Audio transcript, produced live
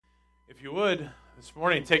If you would, this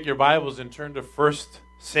morning, take your Bibles and turn to 1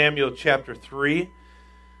 Samuel chapter 3.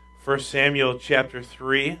 1 Samuel chapter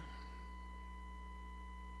 3.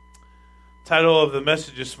 Title of the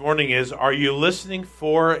message this morning is, Are You Listening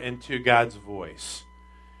For and To God's Voice?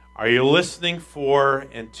 Are you listening for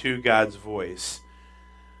and to God's voice?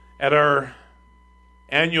 At our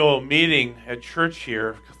annual meeting at church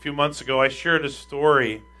here a few months ago, I shared a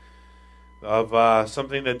story of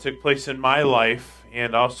something that took place in my life,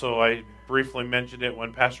 and also I briefly mentioned it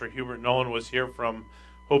when Pastor Hubert Nolan was here from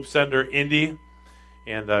Hope Center, Indy,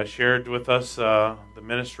 and shared with us the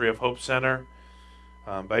ministry of Hope Center.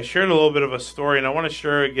 But I shared a little bit of a story, and I want to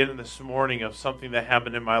share again this morning of something that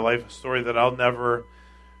happened in my life, a story that I'll never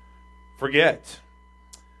forget.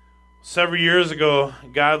 Several years ago,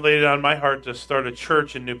 God laid it on my heart to start a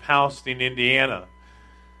church in New Palestine, Indiana.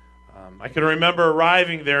 I can remember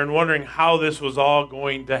arriving there and wondering how this was all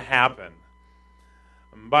going to happen.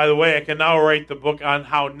 By the way, I can now write the book on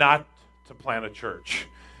how not to plant a church.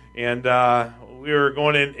 And we were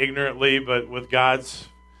going in ignorantly, but with God's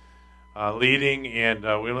leading, and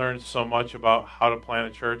we learned so much about how to plant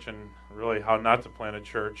a church and really how not to plant a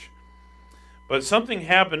church. But something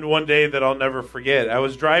happened one day that I'll never forget. I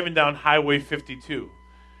was driving down Highway 52,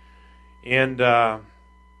 and I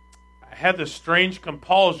had this strange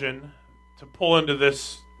compulsion to pull into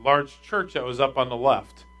this large church that was up on the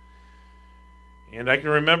left. And I can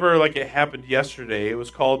remember like it happened yesterday. It was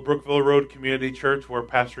called Brookville Road Community Church, where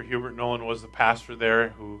Pastor Hubert Nolan was the pastor there,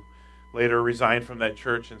 who later resigned from that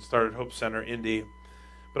church and started Hope Center, Indy.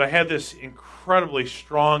 But I had this incredibly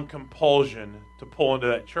strong compulsion to pull into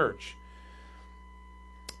that church.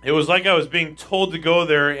 It was like I was being told to go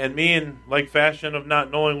there, and me, in like fashion of not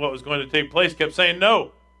knowing what was going to take place, kept saying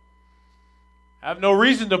no. I have no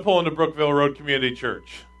reason to pull into Brookville Road Community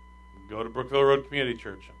Church. Go to Brookville Road Community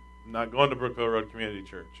Church. I'm not going to Brookville Road Community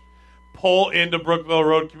Church. Pull into Brookville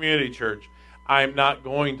Road Community Church. I'm not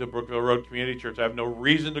going to Brookville Road Community Church. I have no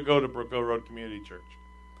reason to go to Brookville Road Community Church.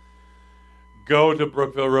 Go to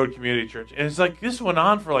Brookville Road Community Church. And it's like this went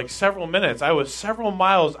on for like several minutes. I was several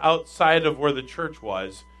miles outside of where the church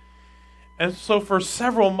was. And so for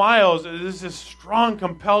several miles, there's this strong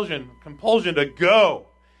compulsion to go.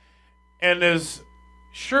 And as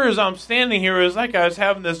sure as I'm standing here, it was like I was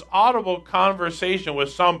having this audible conversation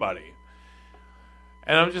with somebody.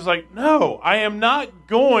 And I'm just like, no, I am not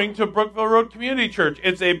going to Brookville Road Community Church.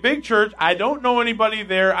 It's a big church. I don't know anybody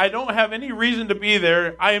there. I don't have any reason to be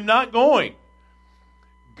there. I am not going.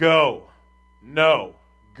 Go. No.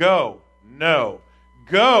 Go. No.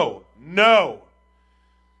 Go. No.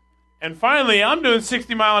 And finally, I'm doing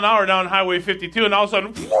 60 mile an hour down Highway 52, and all of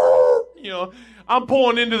a sudden, I'm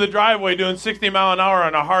pulling into the driveway doing 60 mile an hour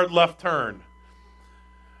on a hard left turn.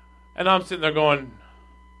 And I'm sitting there going,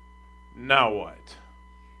 now what?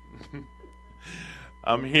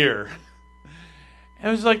 I'm here. And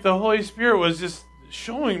it was like the Holy Spirit was just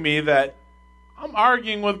showing me that I'm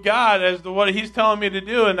arguing with God as to what He's telling me to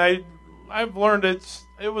do, and I've learned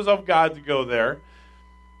it was of God to go there.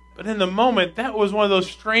 But in the moment, that was one of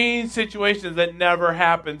those strange situations that never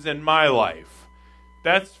happens in my life.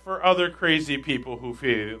 That's for other crazy people who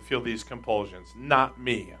feel these compulsions, not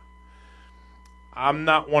me. I'm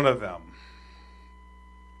not one of them.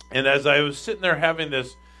 And as I was sitting there having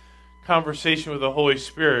this conversation with the Holy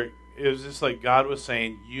Spirit, it was just like God was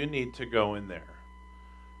saying, you need to go in there.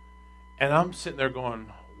 And I'm sitting there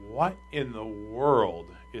going, what in the world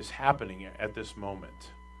is happening at this moment?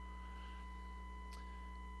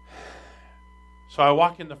 So I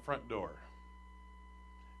walk in the front door.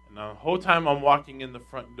 And the whole time I'm walking in the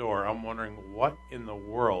front door, I'm wondering, what in the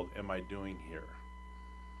world am I doing here?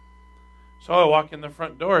 So I walk in the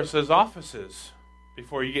front door. It says offices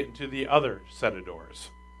before you get into the other set of doors.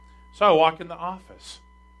 So I walk in the office.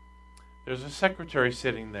 There's a secretary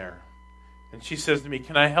sitting there. And she says to me,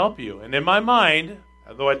 can I help you? And in my mind,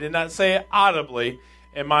 although I did not say it audibly,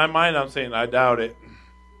 in my mind I'm saying, I doubt it.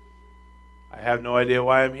 I have no idea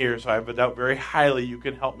why I'm here, so I have a doubt very highly you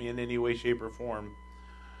can help me in any way, shape, or form.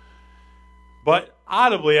 But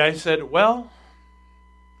audibly I said, well,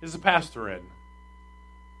 is the pastor in?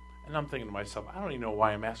 And I'm thinking to myself, I don't even know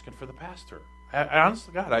why I'm asking for the pastor. I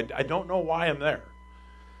honestly, God, I don't know why I'm there.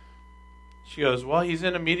 She goes, well, he's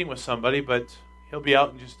in a meeting with somebody, but he'll be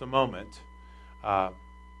out in just a moment.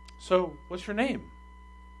 So what's your name?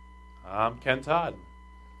 I'm Ken Todd.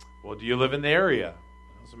 Well, do you live in the area?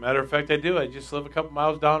 As a matter of fact, I do. I just live a couple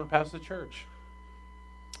miles down past the church.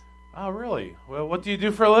 Oh, really? Well, what do you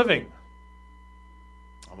do for a living?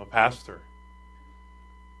 I'm a pastor.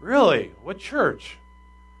 Really? What church?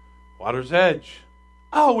 Water's Edge.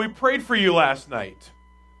 Oh, we prayed for you last night.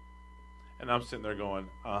 And I'm sitting there going,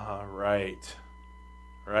 right.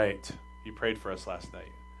 You prayed for us last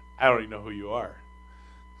night. I don't even know who you are.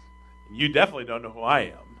 You definitely don't know who I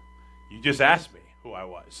am. You just asked me who I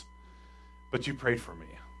was. But you prayed for me.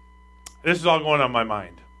 This is all going on in my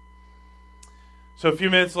mind. So a few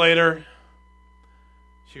minutes later,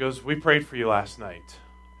 she goes, we prayed for you last night.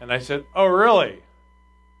 And I said, oh, really?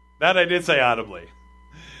 That I did say audibly.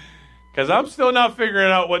 Because I'm still not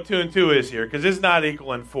figuring out what 2 and 2 is here, because it's not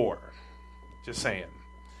equaling 4. Just saying.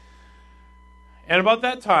 And about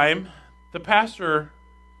that time, the pastor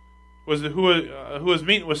who was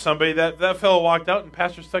meeting with somebody, that fellow walked out, and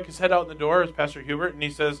pastor stuck his head out in the door, as Pastor Hubert, and he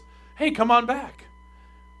says, hey, come on back.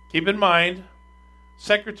 Keep in mind,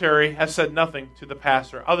 secretary has said nothing to the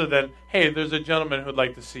pastor other than, hey, there's a gentleman who'd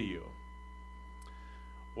like to see you.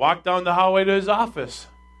 Walked down the hallway to his office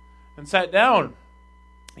and sat down.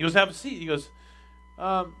 He goes, have a seat. He goes,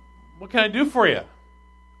 what can I do for you?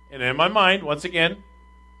 And in my mind, once again,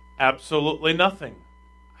 absolutely nothing.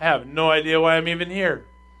 I have no idea why I'm even here.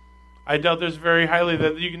 I doubt there's very highly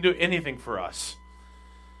that you can do anything for us.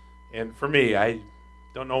 And for me, I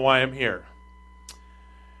don't know why I'm here.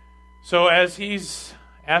 So as he's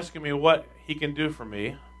asking me what he can do for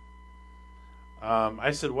me,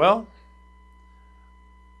 I said, well,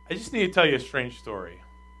 I just need to tell you a strange story.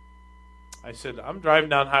 I said, I'm driving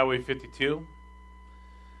down Highway 52.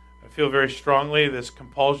 I feel very strongly this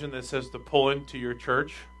compulsion that says to pull into your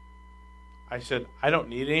church. I said, I don't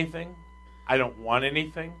need anything. I don't want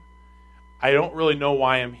anything. I don't really know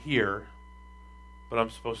why I'm here, but I'm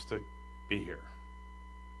supposed to be here.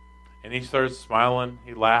 And he started smiling.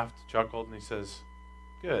 He laughed, chuckled, and he says,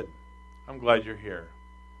 good. I'm glad you're here.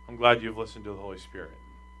 I'm glad you've listened to the Holy Spirit.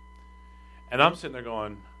 And I'm sitting there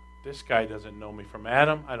going, this guy doesn't know me from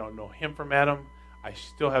Adam. I don't know him from Adam. I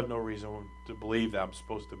still have no reason to believe that I'm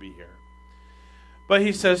supposed to be here. But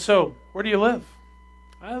he says, so, where do you live?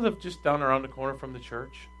 I live just down around the corner from the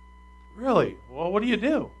church. Really? Well, what do you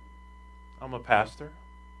do? I'm a pastor.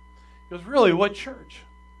 He goes, really? What church?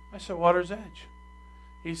 I said, Water's Edge.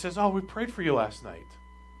 He says, oh, we prayed for you last night.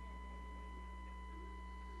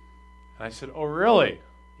 And I said, oh, really?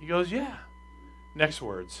 He goes, yeah. Next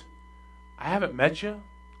words. I haven't met you.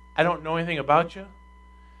 I don't know anything about you.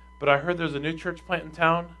 But I heard there's a new church plant in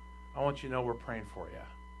town. I want you to know we're praying for you.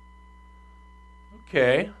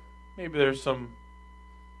 Okay. Maybe there's some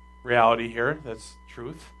reality here. That's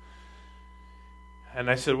truth.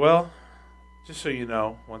 And I said, well, just so you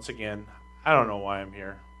know, once again, I don't know why I'm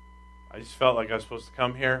here. I just felt like I was supposed to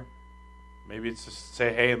come here. Maybe it's just to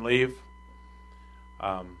say hey and leave.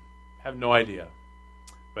 Have no idea.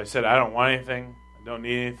 But I said, I don't want anything. I don't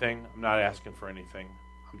need anything. I'm not asking for anything.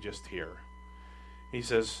 I'm just here. He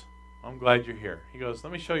says, I'm glad you're here. He goes,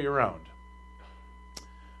 let me show you around.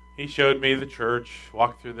 He showed me the church,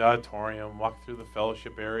 walked through the auditorium, walked through the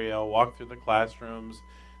fellowship area, walked through the classrooms,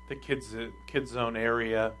 the kids zone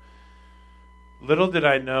area. Little did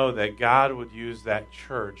I know that God would use that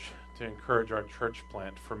church to encourage our church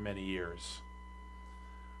plant for many years.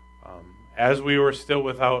 As we were still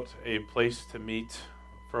without a place to meet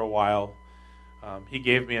for a while, he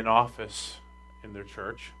gave me an office in their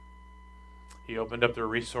church. He opened up their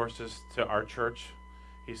resources to our church.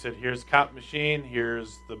 He said, here's the copy machine,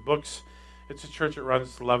 here's the books. It's a church that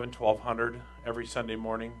runs 1200 every Sunday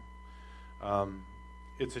morning.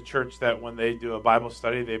 It's a church that when they do a Bible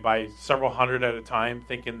study, they buy several hundred at a time,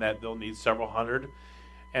 thinking that they'll need several hundred,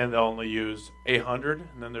 and they'll only use 800,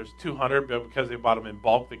 and then there's 200, but because they bought them in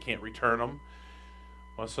bulk, they can't return them.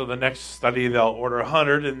 Well, so the next study, they'll order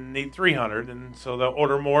 100 and need 300, and so they'll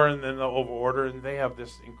order more, and then they'll over-order, and they have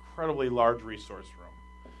this incredibly large resource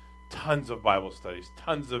room. Tons of Bible studies,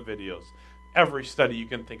 tons of videos. Every study you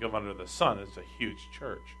can think of under the sun. It's a huge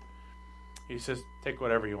church. He says, take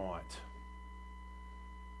whatever you want.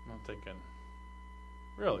 I'm thinking,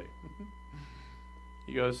 really?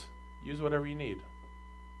 He goes, use whatever you need.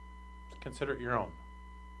 Consider it your own.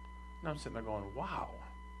 And I'm sitting there going, wow.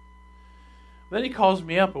 Then he calls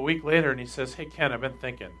me up a week later and he says, hey, Ken, I've been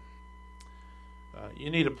thinking. You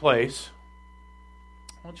need a place.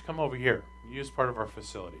 Why don't you come over here? Use part of our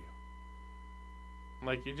facility. I'm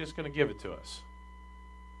like, you're just going to give it to us?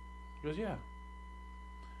 He goes, yeah.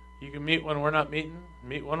 You can meet when we're not meeting,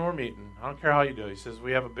 meet when we're meeting. I don't care how you do it. He says,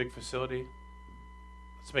 we have a big facility.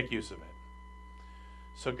 Let's make use of it.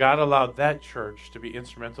 So God allowed that church to be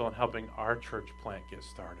instrumental in helping our church plant get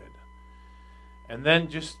started. And then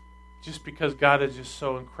just because God is just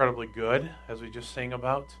so incredibly good, as we just sang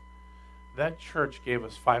about, that church gave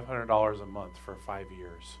us $500 a month for 5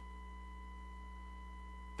 years.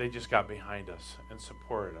 They just got behind us and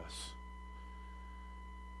supported us.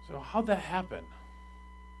 So how'd that happen?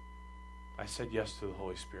 I said yes to the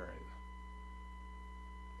Holy Spirit.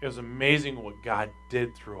 It was amazing what God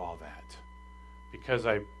did through all that. Because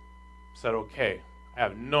I said, okay, I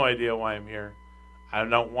have no idea why I'm here. I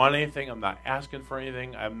don't want anything. I'm not asking for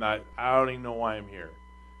anything. I don't even know why I'm here.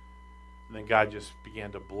 And then God just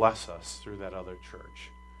began to bless us through that other church.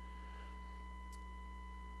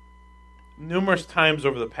 Numerous times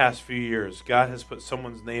over the past few years, God has put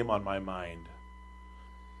someone's name on my mind.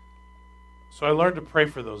 So I learned to pray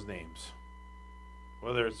for those names.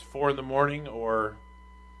 Whether it's 4 a.m. or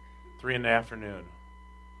 3 p.m.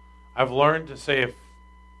 I've learned to say, if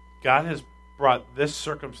God has brought this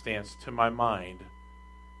circumstance to my mind,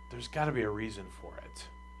 there's got to be a reason for it.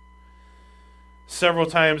 Several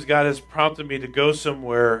times God has prompted me to go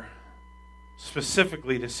somewhere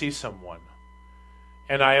specifically to see someone.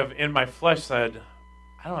 And I have, in my flesh, said,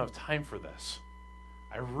 I don't have time for this.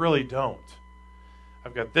 I really don't.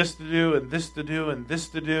 I've got this to do, and this to do, and this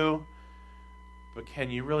to do. But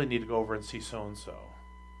Ken, you really need to go over and see so-and-so.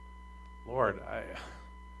 Lord,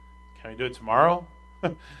 can I do it tomorrow?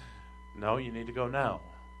 No, you need to go now.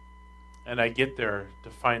 And I get there to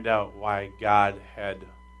find out why God had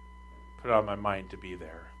put it on my mind to be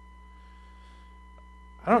there.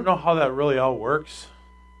 I don't know how that really all works,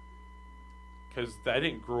 because I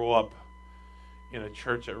didn't grow up in a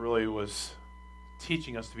church that really was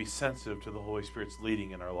teaching us to be sensitive to the Holy Spirit's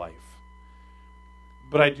leading in our life.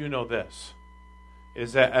 But I do know this,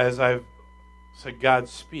 is that as I've said, God,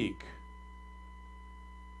 speak,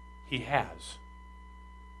 He has.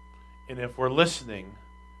 And if we're listening,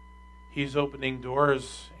 He's opening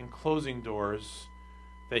doors and closing doors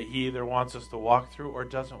that He either wants us to walk through or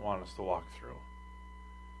doesn't want us to walk through.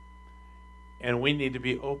 And we need to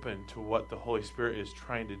be open to what the Holy Spirit is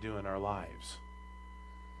trying to do in our lives.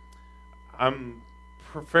 I'm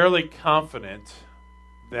fairly confident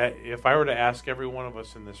that if I were to ask every one of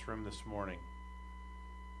us in this room this morning,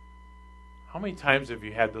 how many times have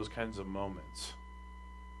you had those kinds of moments?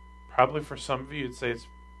 Probably for some of you, you'd say it's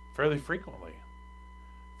fairly frequently.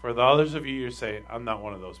 For the others of you, you'd say, I'm not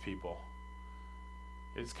one of those people.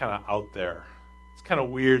 It's kind of out there. It's kind of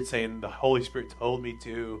weird saying the Holy Spirit told me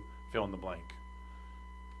to fill in the blank.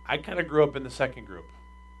 I kind of grew up in the second group.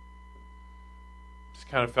 Just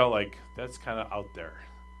kind of felt like that's kind of out there.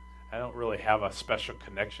 I don't really have a special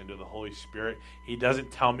connection to the Holy Spirit. He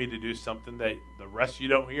doesn't tell me to do something that the rest of you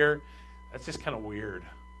don't hear. That's just kind of weird.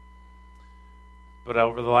 But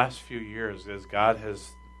over the last few years, as God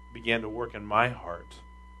has began to work in my heart,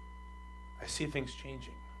 I see things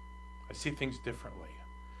changing. I see things differently.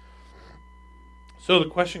 So the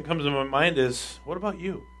question comes to my mind is, what about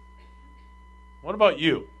you? What about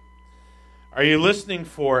you? Are you listening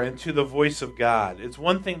for and to the voice of God? It's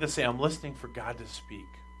one thing to say, I'm listening for God to speak.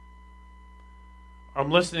 I'm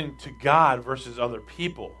listening to God versus other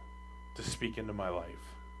people to speak into my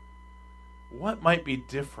life. What might be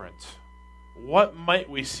different? What might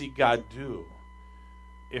we see God do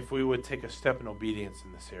if we would take a step in obedience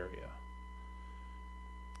in this area?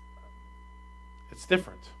 It's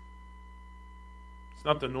different. It's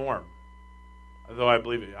not the norm. Although I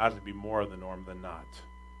believe it ought to be more of the norm than not.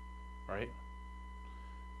 Right?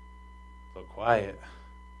 A little quiet.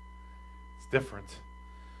 It's different.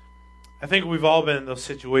 I think we've all been in those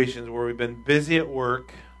situations where we've been busy at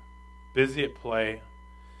work, busy at play,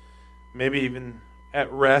 maybe even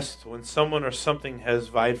at rest, when someone or something has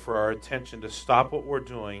vied for our attention to stop what we're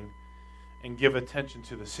doing and give attention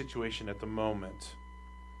to the situation at the moment.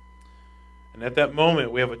 And at that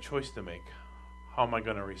moment, we have a choice to make. How am I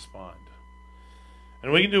going to respond?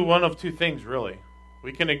 And we can do one of two things, really.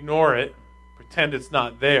 We can ignore it, pretend it's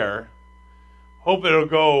not there, hope it'll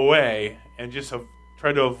go away, and just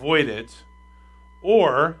try to avoid it.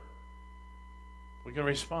 Or we can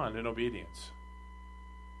respond in obedience.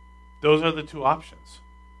 Those are the two options.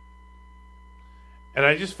 And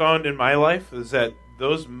I just found in my life is that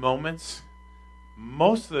those moments,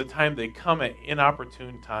 most of the time, they come at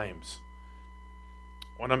inopportune times.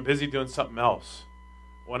 When I'm busy doing something else.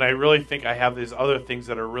 When I really think I have these other things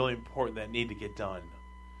that are really important that need to get done.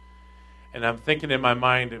 And I'm thinking in my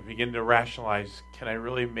mind and begin to rationalize, can I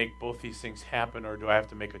really make both these things happen, or do I have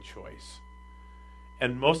to make a choice?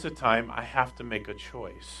 And most of the time, I have to make a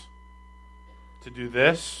choice. To do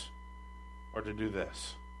this or to do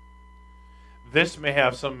this. This may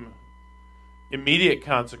have some immediate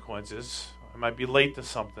consequences. I might be late to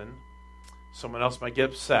something. Someone else might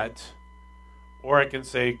get upset. Or I can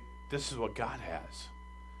say, this is what God has.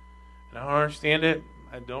 And I don't understand it.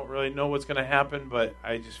 I don't really know what's going to happen, but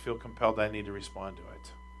I just feel compelled I need to respond to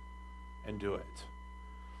it and do it.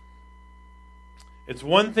 It's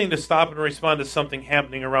one thing to stop and respond to something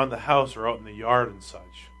happening around the house or out in the yard and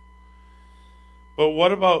such. But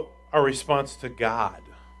what about our response to God?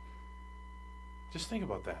 Just think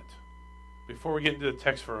about that before we get into the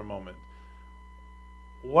text for a moment.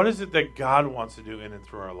 What is it that God wants to do in and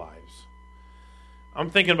through our lives?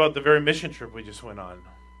 I'm thinking about the very mission trip we just went on.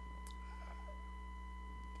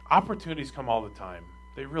 Opportunities come all the time.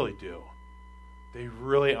 They really do. They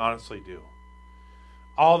really honestly do.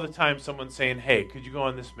 All the time someone's saying, hey, could you go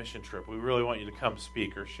on this mission trip? We really want you to come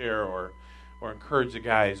speak or share or encourage the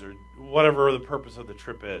guys or whatever the purpose of the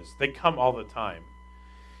trip is. They come all the time.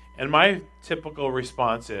 And my typical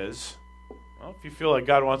response is, well, if you feel like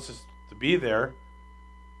God wants us to be there,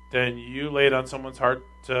 then you lay it on someone's heart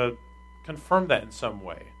to confirm that in some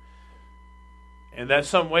way. And that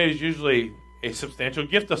some way is usually a substantial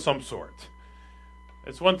gift of some sort.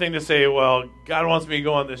 It's one thing to say, well, God wants me to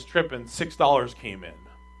go on this trip and $6 came in.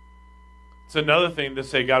 It's another thing to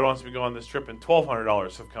say God wants me to go on this trip and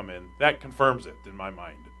 $1,200 have come in. That confirms it in my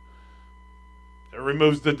mind. It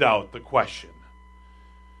removes the doubt, the question.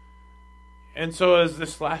 And so as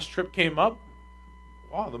this last trip came up,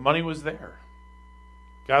 wow, the money was there.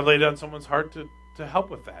 God laid it on someone's heart to help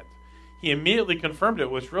with that. He immediately confirmed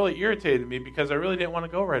it, which really irritated me because I really didn't want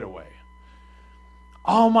to go right away.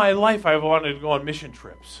 All my life I've wanted to go on mission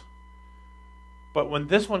trips. But when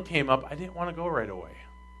this one came up, I didn't want to go right away.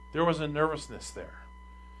 There was a nervousness there.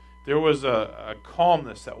 There was a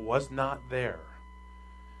calmness that was not there.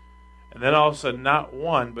 And then all of a sudden, not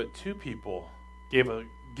one, but two people gave a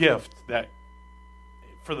gift that,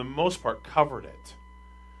 for the most part, covered it.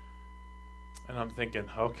 And I'm thinking,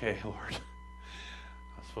 okay, Lord,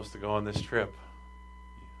 I'm supposed to go on this trip.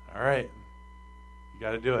 All right, you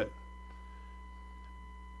got to do it.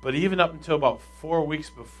 But even up until about 4 weeks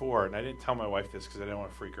before, and I didn't tell my wife this because I didn't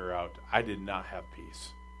want to freak her out, I did not have peace.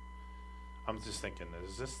 I'm just thinking,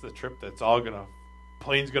 is this the trip that's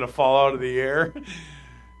plane's going to fall out of the air?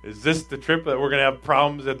 Is this the trip that we're going to have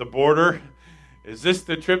problems at the border? Is this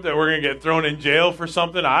the trip that we're going to get thrown in jail for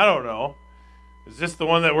something? I don't know. Is this the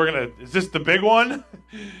one that is this the big one?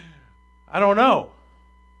 I don't know.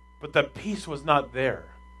 But the peace was not there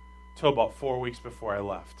till about 4 weeks before I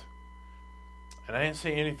left. And I didn't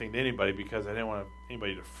say anything to anybody because I didn't want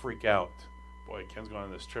anybody to freak out. Boy, Ken's going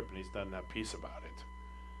on this trip and he's done that peace about it.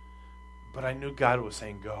 But I knew God was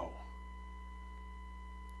saying go.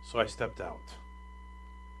 So I stepped out.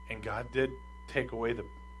 And God did take away the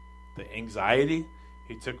anxiety.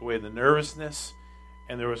 He took away the nervousness.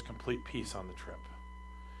 And there was complete peace on the trip.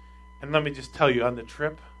 And let me just tell you, on the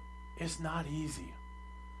trip, it's not easy.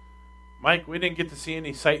 Mike, we didn't get to see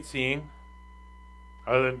any sightseeing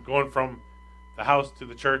other than going from the house to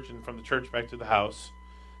the church and from the church back to the house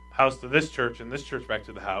to this church and this church back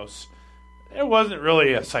to the house. It wasn't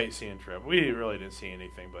really a sightseeing trip. We really didn't see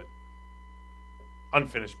anything but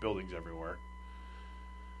unfinished buildings everywhere.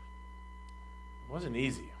 It wasn't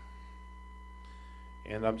easy.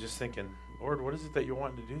 And I'm just thinking, Lord, what is it that you're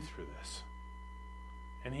wanting to do through this?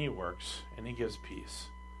 And he works, and he gives peace.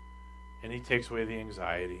 And he takes away the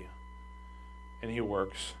anxiety. And he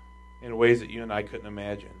works in ways that you and I couldn't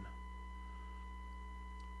imagine.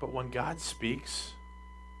 But when God speaks,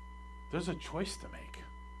 there's a choice to make.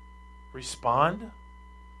 Respond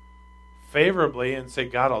favorably and say,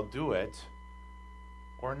 God, I'll do it,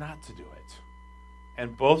 or not to do it.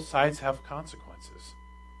 And both sides have consequences.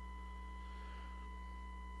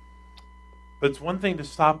 But it's one thing to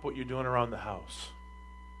stop what you're doing around the house,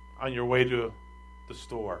 on your way to the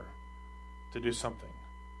store, to do something.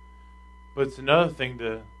 But it's another thing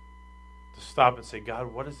to stop and say,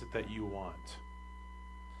 God, what is it that you want?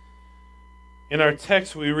 In our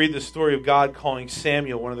text, we read the story of God calling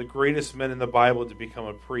Samuel, one of the greatest men in the Bible, to become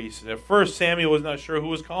a priest. And at first, Samuel was not sure who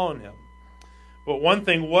was calling him. But one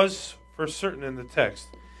thing was for certain in the text.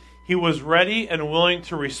 He was ready and willing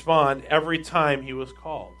to respond every time he was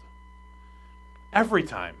called. Every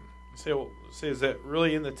time. You say, is that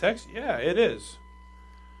really in the text? Yeah, it is.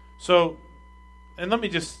 So, and let me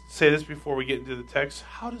just say this before we get into the text.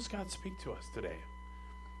 How does God speak to us today?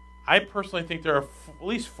 I personally think there are at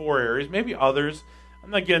least 4 areas, maybe others.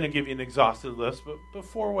 I'm not going to give you an exhaustive list, but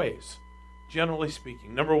 4 ways, generally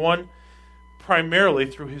speaking. Number 1, primarily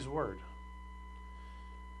through his word.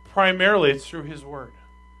 Primarily it's through his word.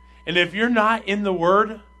 And if you're not in the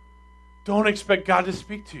word, don't expect God to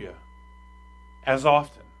speak to you as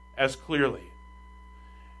often, as clearly.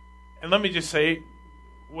 And let me just say,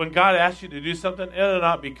 when God asks you to do something, it'll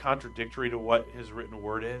not be contradictory to what his written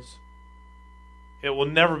word is. It will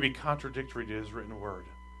never be contradictory to his written word.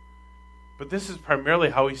 But this is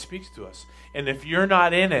primarily how he speaks to us. And if you're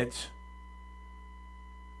not in it,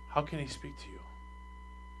 how can he speak to you?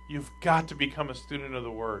 You've got to become a student of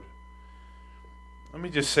the word. Let me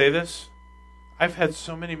just say this. I've had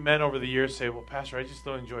so many men over the years say, well, Pastor, I just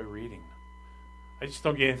don't enjoy reading. I just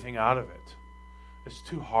don't get anything out of it. It's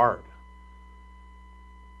too hard.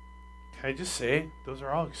 Can I just say, those are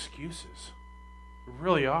all excuses. They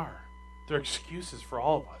really are. They're excuses for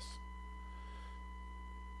all of us.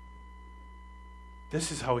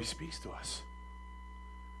 This is how he speaks to us.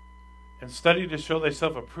 And study to show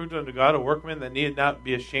thyself approved unto God, a workman that needed not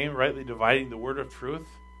be ashamed, rightly dividing the word of truth,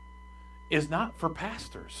 is not for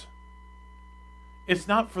pastors. It's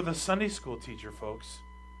not for the Sunday school teacher, folks.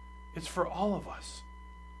 It's for all of us.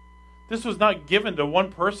 This was not given to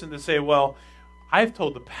one person to say, well, I've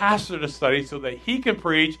told the pastor to study so that he can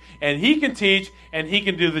preach and he can teach and he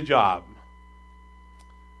can do the job.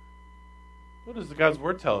 What does God's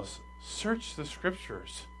word tell us? Search the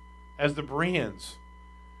scriptures as the Bereans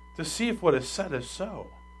to see if what is said is so.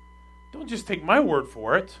 Don't just take my word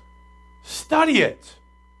for it. Study it.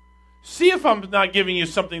 See if I'm not giving you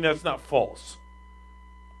something that's not false.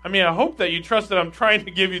 I mean, I hope that you trust that I'm trying to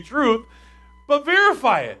give you truth, but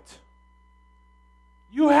verify it.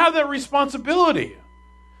 You have that responsibility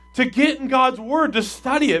to get in God's word, to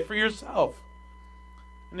study it for yourself.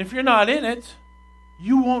 And if you're not in it,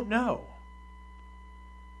 you won't know.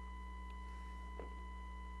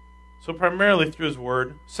 So primarily through his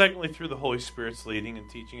word. Secondly, through the Holy Spirit's leading and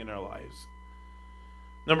teaching in our lives.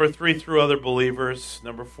 Number 3, through other believers.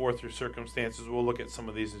 Number 4, through circumstances. We'll look at some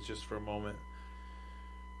of these just for a moment.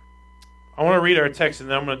 I want to read our text, and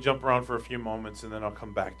then I'm going to jump around for a few moments, and then I'll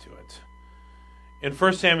come back to it. In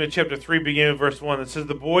 1 Samuel chapter 3, beginning with verse 1, it says,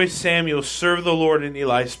 the boy Samuel served the Lord in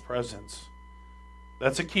Eli's presence.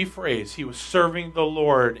 That's a key phrase. He was serving the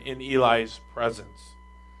Lord in Eli's presence.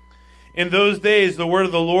 In those days, the word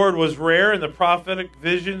of the Lord was rare, and the prophetic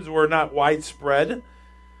visions were not widespread.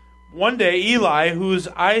 One day, Eli, whose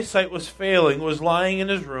eyesight was failing, was lying in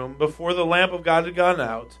his room before the lamp of God had gone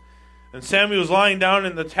out. And Samuel was lying down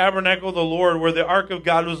in the tabernacle of the Lord where the ark of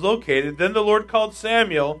God was located. Then the Lord called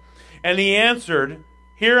Samuel, and he answered,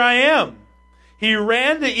 here I am. He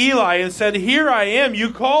ran to Eli and said, here I am,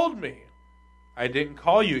 you called me. I didn't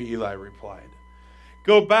call you, Eli replied.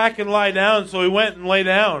 Go back and lie down. So he went and lay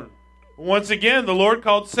down. Once again, the Lord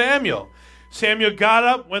called Samuel. Samuel got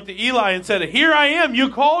up, went to Eli, and said, here I am, you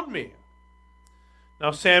called me.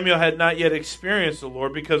 Now Samuel had not yet experienced the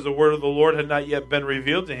Lord because the word of the Lord had not yet been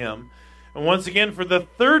revealed to him. And once again, for the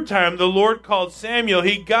third time, the Lord called Samuel.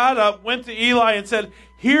 He got up, went to Eli, and said,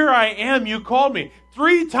 here I am, you called me.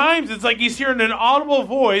 3 times, it's like he's hearing an audible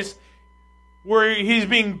voice where he's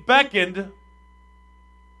being beckoned.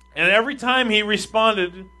 And every time he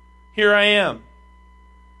responded, here I am.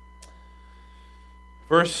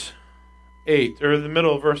 Verse 8, or the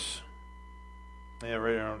middle of verse, right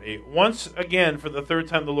around 8. Once again, for the third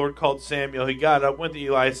time, the Lord called Samuel. He got up, went to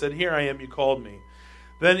Eli, and said, here I am, you called me.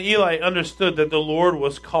 Then Eli understood that the Lord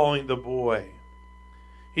was calling the boy.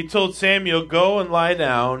 He told Samuel, go and lie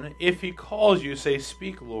down. If he calls you, say,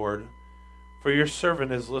 speak, Lord, for your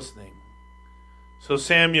servant is listening. So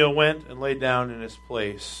Samuel went and lay down in his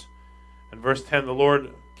place. In verse 10, the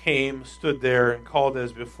Lord came, stood there, and called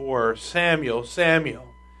as before, Samuel,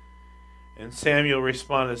 Samuel. And Samuel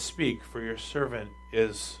responded, speak, for your servant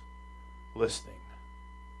is listening.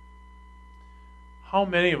 How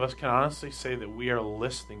many of us can honestly say that we are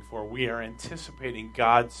listening for, we are anticipating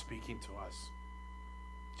God speaking to us?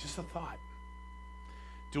 Just a thought.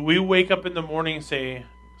 Do we wake up in the morning saying,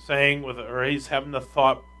 or he's having the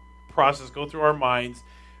thought process go through our minds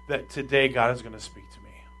that today God is going to speak to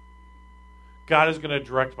me? God is going to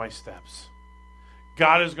direct my steps.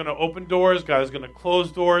 God is going to open doors. God is going to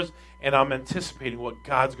close doors. And I'm anticipating what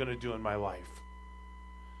God's going to do in my life.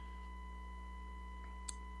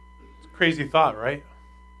 It's a crazy thought, right?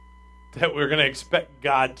 That we're going to expect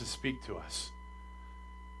God to speak to us.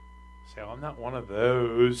 Say, I'm not one of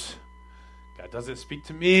those. God doesn't speak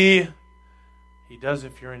to me. He does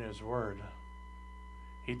if you're in his word.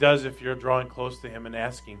 He does if you're drawing close to him and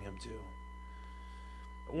asking him to.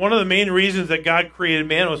 One of the main reasons that God created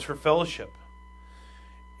man was for fellowship.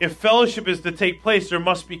 If fellowship is to take place, there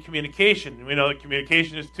must be communication. We know that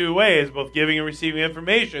communication is 2 ways, both giving and receiving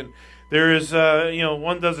information. There is,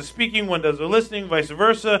 one does the speaking, one does the listening, vice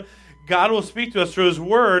versa. God will speak to us through his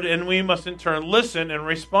word, and we must in turn listen and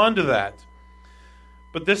respond to that.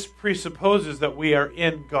 But this presupposes that we are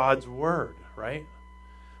in God's word, right?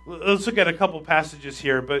 Let's look at a couple passages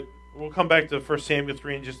here, but we'll come back to 1 Samuel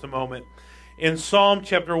 3 in just a moment. In Psalm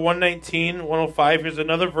chapter 119, 105, here's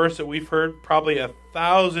another verse that we've heard probably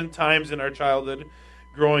 1,000 times in our childhood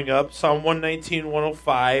growing up. Psalm 119,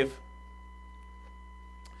 105.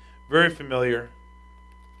 Very familiar.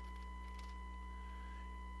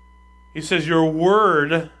 He says, your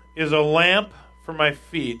word is a lamp for my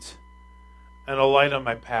feet and a light on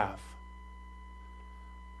my path.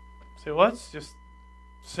 Say, well, that's just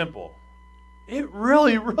simple. It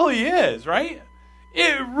really, really is, right?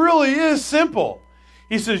 It really is simple.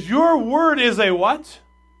 He says, your word is a what?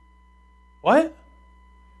 What?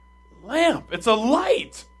 Lamp. It's a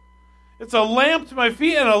light. It's a lamp to my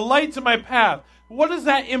feet and a light to my path. What does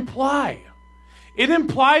that imply? It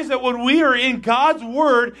implies that when we are in God's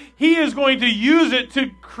word, he is going to use it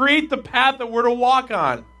to create the path that we're to walk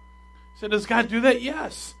on. So does God do that?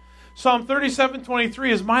 Yes. Psalm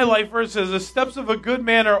 37:23 is my life verse. It says, the steps of a good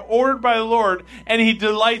man are ordered by the Lord, and he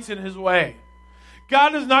delights in his way.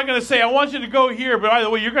 God is not going to say, I want you to go here, but by the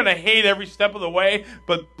way, you're going to hate every step of the way,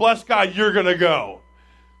 but bless God, you're going to go.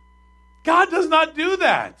 God does not do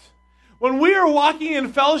that. When we are walking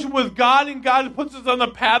in fellowship with God and God puts us on the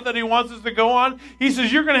path that he wants us to go on, he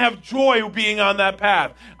says, you're going to have joy being on that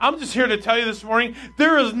path. I'm just here to tell you this morning,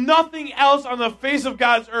 there is nothing else on the face of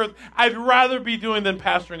God's earth I'd rather be doing than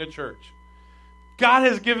pastoring a church. God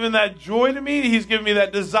has given that joy to me. He's given me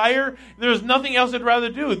that desire. There's nothing else I'd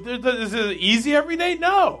rather do. Is it easy every day?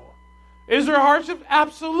 No. Is there hardship?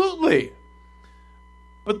 Absolutely.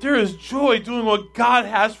 But there is joy doing what God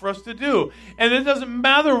has for us to do. And it doesn't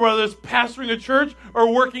matter whether it's pastoring a church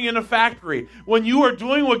or working in a factory. When you are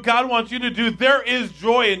doing what God wants you to do, there is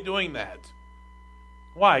joy in doing that.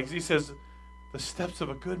 Why? Because he says, the steps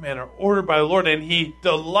of a good man are ordered by the Lord, and he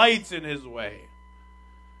delights in his way.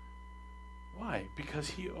 Why?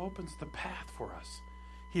 Because he opens the path for us.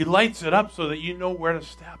 He lights it up so that you know where to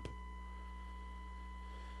step.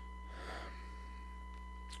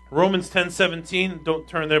 Romans 10:17, don't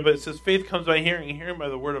turn there, but it says, faith comes by hearing, and hearing by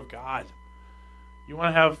the word of God. You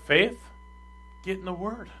want to have faith? Get in the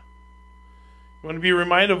word. You want to be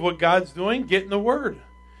reminded of what God's doing? Get in the word.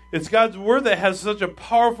 It's God's word that has such a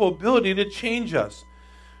powerful ability to change us.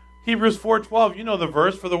 Hebrews 4:12, you know the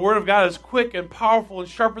verse, for the word of God is quick and powerful and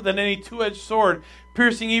sharper than any two-edged sword,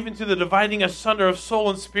 piercing even to the dividing asunder of soul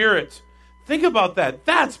and spirit. Think about that.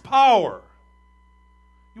 That's power.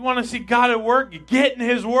 You want to see God at work? Get in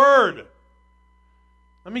his word.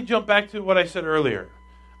 Let me jump back to what I said earlier.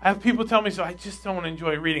 I have people tell me, so I just don't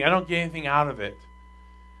enjoy reading. I don't get anything out of it.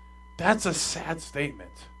 That's a sad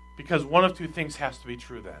statement, because one of two things has to be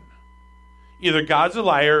true then. Either God's a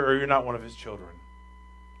liar or you're not one of his children.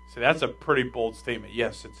 So that's a pretty bold statement.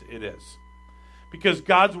 Yes, it is. Because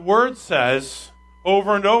God's word says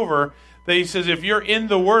over and over that he says, if you're in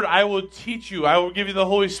the word, I will teach you. I will give you the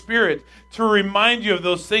Holy Spirit to remind you of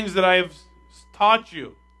those things that I have taught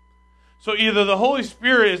you. So either the Holy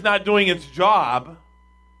Spirit is not doing its job,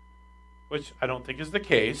 which I don't think is the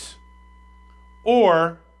case,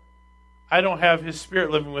 or I don't have his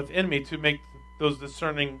Spirit living within me to make those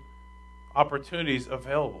discerning opportunities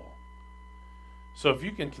available. So if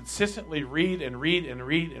you can consistently read and read and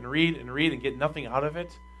read and read and read and get nothing out of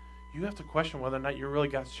it, you have to question whether or not you're really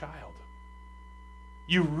God's child.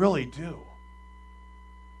 You really do.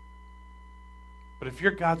 But if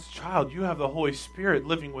you're God's child, you have the Holy Spirit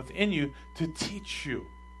living within you to teach you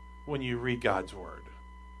when you read God's word.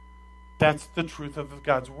 That's the truth of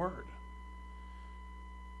God's word.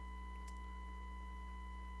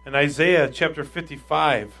 In Isaiah chapter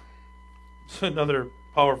 55, it's another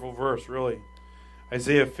powerful verse, really.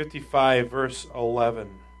 Isaiah 55, verse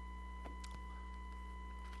 11.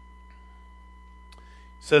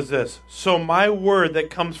 Says this, so my word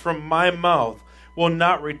that comes from my mouth will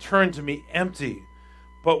not return to me empty,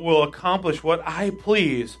 but will accomplish what I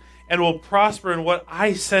please and will prosper in what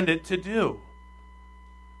I send it to do.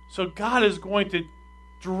 So God is going to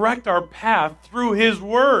direct our path through his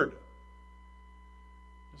word.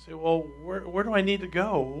 You say, well, where do I need to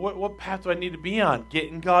go? What path do I need to be on? Get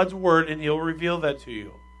in God's word and he'll reveal that to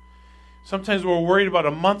you. Sometimes we're worried about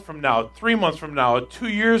a month from now, 3 months from now, 2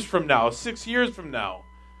 years from now, 6 years from now.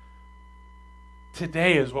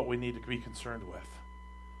 Today is what we need to be concerned with.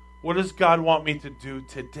 What does God want me to do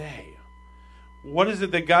today? What is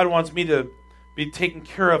it that God wants me to be taken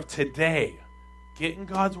care of today? Get in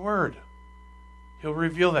God's word. He'll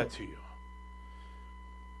reveal that to you.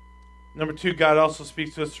 Number 2, God also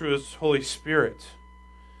speaks to us through his Holy Spirit.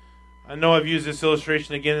 I know I've used this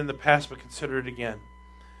illustration again in the past, but consider it again.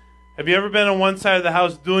 Have you ever been on one side of the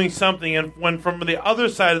house doing something, and when from the other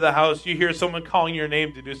side of the house you hear someone calling your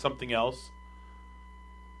name to do something else?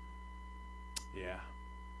 Yeah.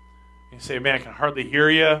 You say, man, I can hardly hear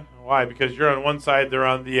you. Why? Because you're on one side, they're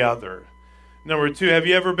on the other. Number 2, have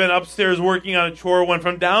you ever been upstairs working on a chore when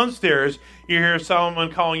from downstairs you hear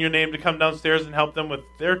someone calling your name to come downstairs and help them with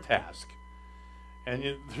their task?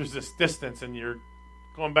 And there's this distance and you're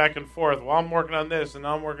going back and forth. Well, I'm working on this and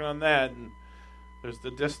I'm working on that. And there's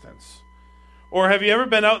the distance. Or have you ever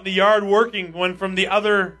been out in the yard working when from the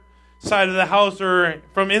other side of the house or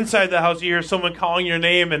from inside the house you hear someone calling your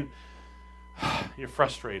name and you're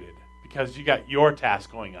frustrated because you got your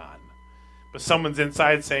task going on. But someone's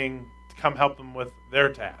inside saying to come help them with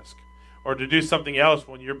their task or to do something else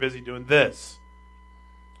when you're busy doing this.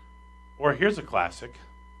 Or here's a classic.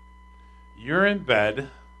 You're in bed,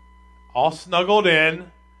 all snuggled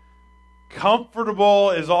in,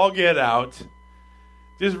 comfortable as all get out,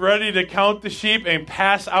 just ready to count the sheep and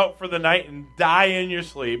pass out for the night and die in your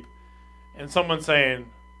sleep. And someone saying,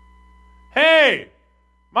 "Hey,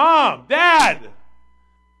 Mom, Dad!"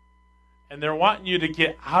 And they're wanting you to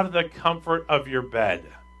get out of the comfort of your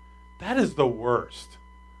bed. That is the worst.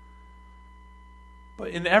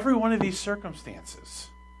 But in every one of these circumstances,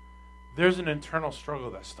 there's an internal struggle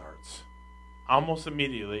that starts almost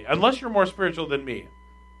immediately, unless you're more spiritual than me.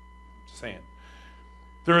 I'm just saying.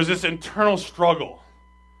 There is this internal struggle.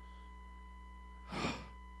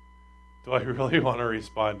 Do I really want to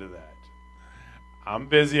respond to that? I'm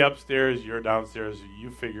busy upstairs, you're downstairs,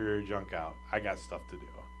 you figure your junk out. I got stuff to do.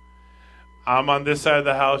 I'm on this side of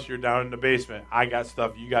the house, you're down in the basement. I got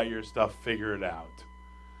stuff, you got your stuff, figure it out.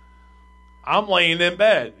 I'm laying in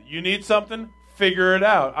bed. You need something? Figure it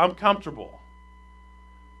out. I'm comfortable.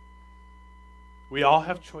 We all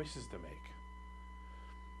have choices to make.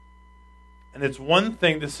 And it's one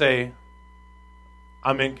thing to say,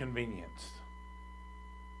 I'm inconvenienced.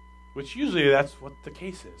 Which usually that's what the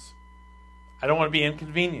case is. I don't want to be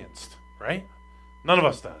inconvenienced, right? None of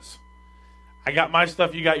us does. I got my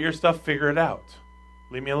stuff, you got your stuff, figure it out.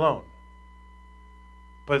 Leave me alone.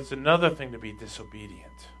 But it's another thing to be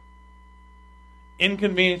disobedient.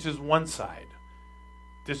 Inconvenience is one side.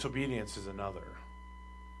 Disobedience is another.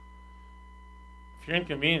 If you're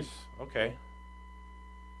inconvenienced, okay.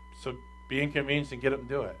 So be inconvenienced and get up and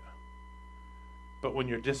do it. But when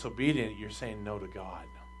you're disobedient, you're saying no to God.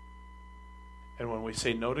 And when we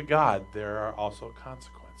say no to God, there are also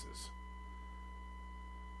consequences.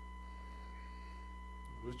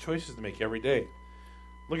 We have choices to make every day.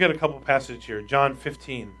 Look at a couple passages here. John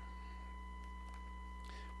 15.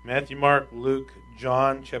 Matthew, Mark, Luke,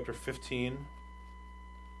 John, chapter 15.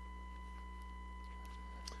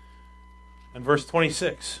 And verse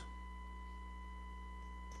 26.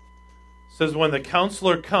 It says, "When the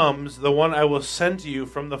Counselor comes, the one I will send to you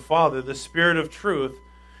from the Father, the Spirit of truth,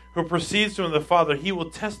 who proceeds from the Father, he will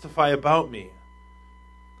testify about me."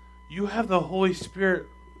 You have the Holy Spirit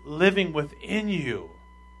living within you.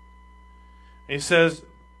 And he says,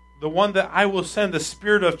 the one that I will send, the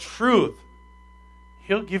Spirit of truth,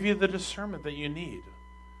 he'll give you the discernment that you need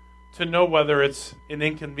to know whether it's an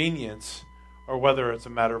inconvenience or whether it's a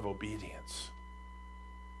matter of obedience.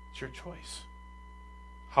 It's your choice.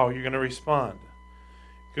 How are you going to respond?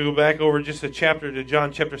 You can go back over just a chapter to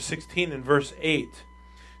John chapter 16 and verse 8.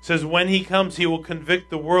 It says, "When he comes, he will convict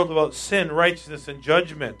the world about sin, righteousness, and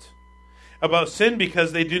judgment. About sin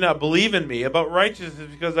because they do not believe in me. About righteousness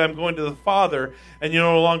because I am going to the Father and you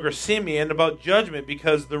no longer see me. And about judgment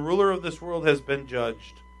because the ruler of this world has been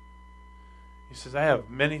judged." He says, "I have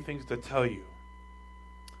many things to tell you,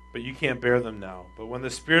 but you can't bear them now. But when the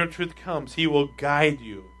Spirit of truth comes, he will guide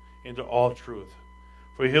you into all truth.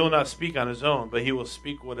 For he will not speak on his own, but he will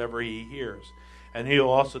speak whatever he hears. And he will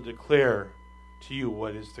also declare to you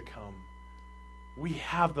what is to come." We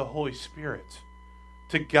have the Holy Spirit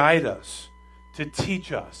to guide us, to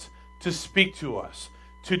teach us, to speak to us,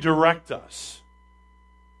 to direct us.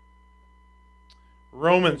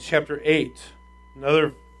 Romans chapter 8,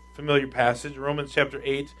 another familiar passage, Romans chapter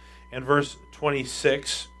 8 and verse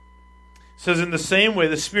 26, says, "In the same way,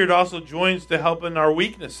 the Spirit also joins to help in our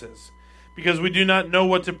weaknesses, because we do not know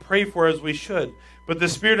what to pray for as we should. But the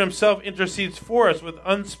Spirit himself intercedes for us with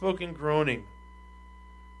unspoken groaning."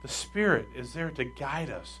 The Spirit is there to guide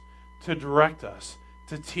us, to direct us,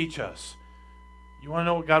 to teach us. You want to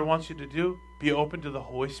know what God wants you to do? Be open to the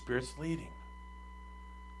Holy Spirit's leading.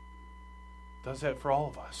 Does that for all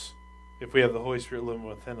of us, if we have the Holy Spirit living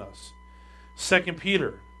within us. 2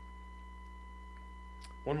 Peter.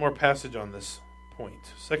 One more passage on this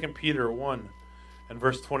point. 2 Peter 1 and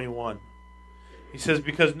verse 21. He says,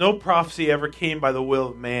 "Because no prophecy ever came by the will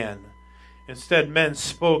of man. Instead, men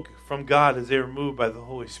spoke from God as they were moved by the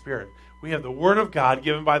Holy Spirit." We have the Word of God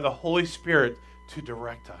given by the Holy Spirit to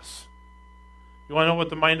direct us. You want to know what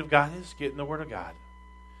the mind of God is? Get in the Word of God.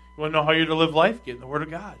 You want to know how you're to live life? Get in the Word of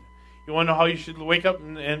God. You want to know how you should wake up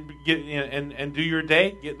and get and do your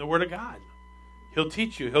day? Get in the Word of God. He'll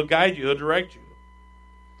teach you. He'll guide you. He'll direct you.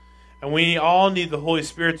 And we all need the Holy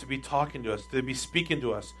Spirit to be talking to us, to be speaking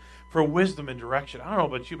to us for wisdom and direction. I don't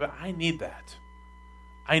know about you, but I need that.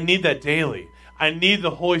 I need that daily. I need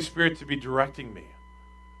the Holy Spirit to be directing me.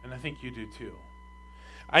 And I think you do too.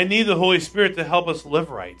 I need the Holy Spirit to help us live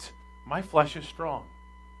right. My flesh is strong.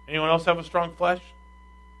 Anyone else have a strong flesh?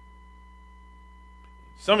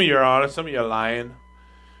 Some of you are honest, some of you are lying.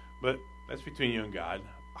 But that's between you and God.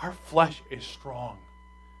 Our flesh is strong.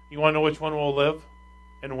 You want to know which one will live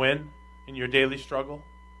and win in your daily struggle?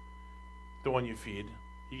 The one you feed.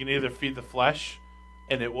 You can either feed the flesh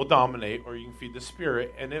and it will dominate, or you can feed the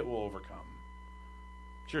Spirit and it will overcome.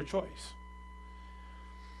 It's your choice.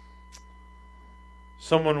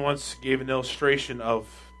 Someone once gave an illustration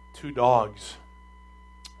of two dogs.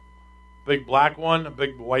 Big black one, a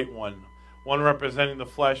big white one. One representing the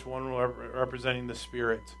flesh, one representing the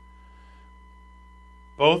Spirit.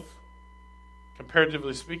 Both,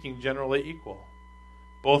 comparatively speaking, generally equal.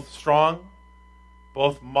 Both strong,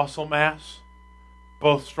 both muscle mass,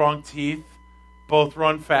 both strong teeth, both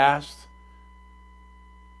run fast.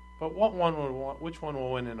 But which one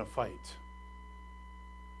will win in a fight?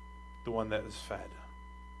 The one that is fed.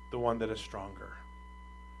 The one that is stronger.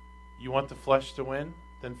 You want the flesh to win?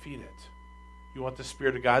 Then feed it. You want the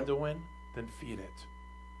Spirit of God to win? Then feed it.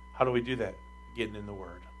 How do we do that? Getting in the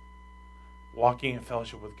Word. Walking in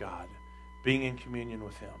fellowship with God. Being in communion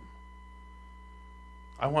with Him.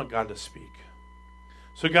 I want God to speak.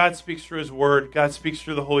 So God speaks through His Word. God speaks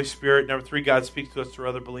through the Holy Spirit. Number 3, God speaks to us through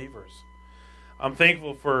other believers. I'm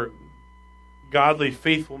thankful for godly,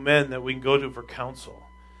 faithful men that we can go to for counsel.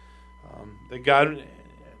 That God,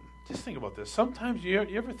 just think about this. Sometimes you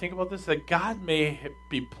ever think about this? That God may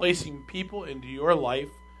be placing people into your life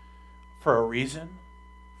for a reason,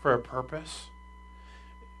 for a purpose.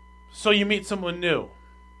 So you meet someone new.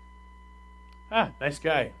 Nice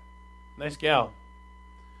guy, nice gal.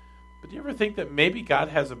 But do you ever think that maybe God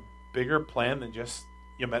has a bigger plan than just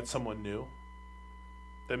you met someone new?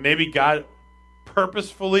 That maybe God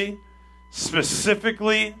purposefully,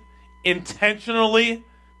 specifically, intentionally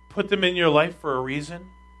put them in your life for a reason?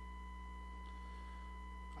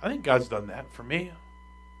 I think God's done that for me.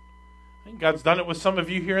 I think God's done it with some of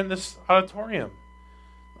you here in this auditorium.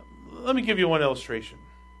 Let me give you one illustration.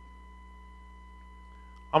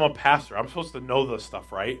 I'm a pastor. I'm supposed to know this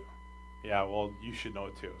stuff, right? Yeah, well, you should know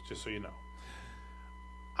it too, just so you know.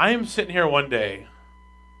 I am sitting here one day,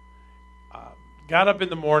 got up in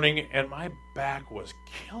the morning, and my back was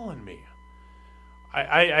killing me.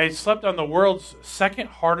 I slept on the world's second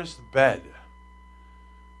hardest bed.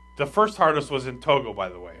 The first hardest was in Togo, by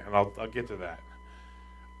the way, and I'll get to that.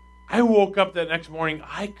 I woke up that next morning,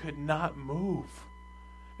 I could not move.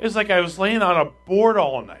 It was like I was laying on a board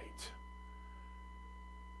all night.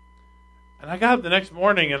 And I got up the next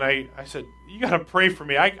morning and I said, you got to pray for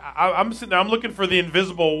me. I'm sitting there, I'm looking for the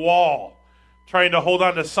invisible wall, trying to hold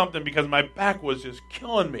on to something because my back was just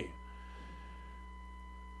killing me.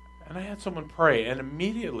 And I had someone pray, and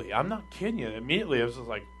immediately, I'm not kidding you, immediately I was just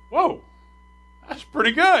like, whoa, that's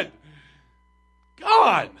pretty good.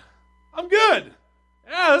 God, I'm good.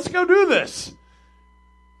 Yeah, let's go do this.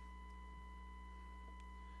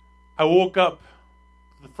 I woke up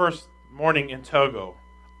the first morning in Togo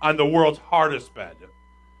on the world's hardest bed.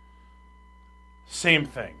 Same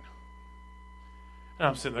thing. And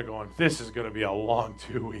I'm sitting there going, this is going to be a long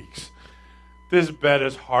 2 weeks. This bed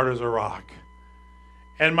is hard as a rock.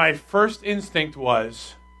 And my first instinct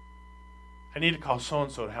was, I need to call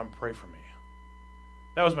so-and-so to have him pray for me.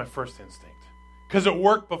 That was my first instinct. Because it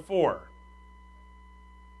worked before.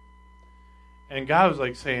 And God was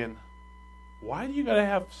like saying, why do you got to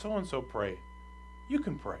have so-and-so pray? You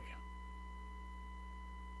can pray.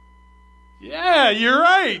 Yeah, you're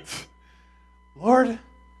right. Lord,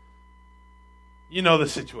 you know the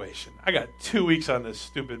situation. I got 2 weeks on this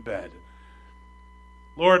stupid bed.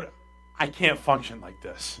 Lord, I can't function like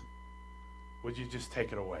this. Would you just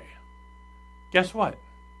take it away? Guess what?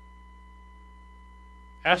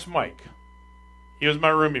 Ask Mike. He was my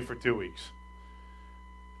roomie for 2 weeks.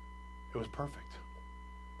 It was perfect.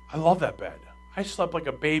 I love that bed. I slept like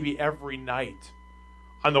a baby every night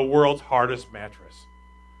on the world's hardest mattress.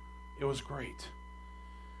 It was great.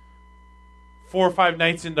 4 or 5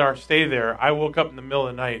 nights into our stay there, I woke up in the middle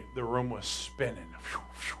of the night. The room was spinning.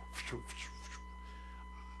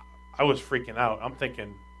 I was freaking out. I'm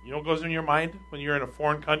thinking, you know what goes in your mind when you're in a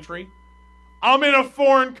foreign country? I'm in a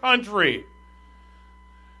foreign country.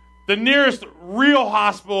 The nearest real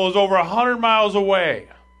hospital is over 100 miles away.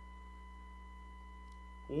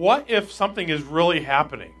 What if something is really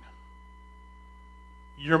happening?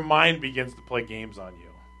 Your mind begins to play games on you.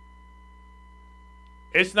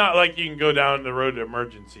 It's not like you can go down the road to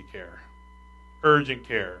emergency care, urgent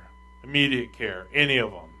care, immediate care, any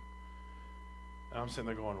of them. And I'm sitting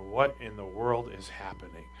there going, what in the world is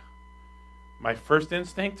happening? my first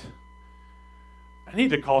instinct, I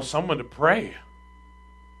need to call someone to pray.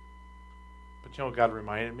 But you know what God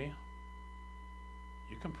reminded me?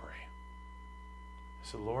 You can pray. I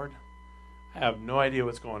said, Lord, I have no idea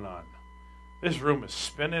what's going on. This room is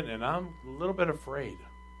spinning and I'm a little bit afraid.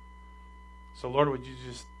 So Lord, would you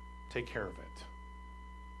just take care of it?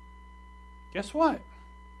 Guess what?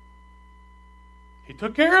 He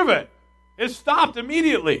took care of it. It stopped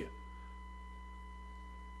immediately.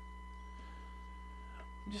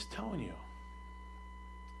 I'm just telling you.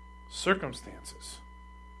 Circumstances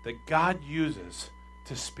that God uses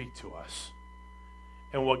to speak to us.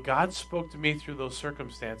 And what God spoke to me through those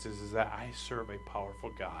circumstances is that I serve a powerful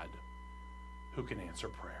God who can answer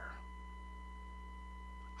prayer.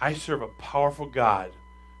 I serve a powerful God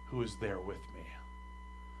who is there with me.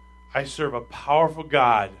 I serve a powerful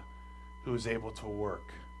God who is able to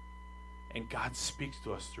work. And God speaks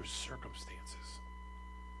to us through circumstances.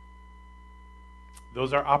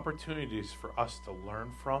 Those are opportunities for us to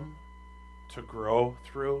learn from, to grow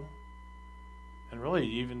through, and really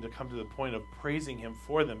even to come to the point of praising Him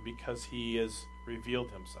for them because He has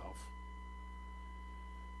revealed Himself.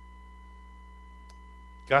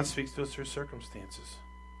 God speaks to us through circumstances,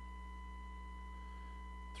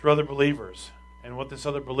 through other believers. And what this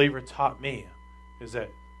other believer taught me is that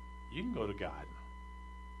you can go to God.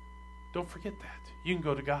 Don't forget that. You can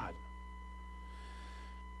go to God.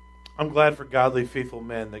 I'm glad for godly, faithful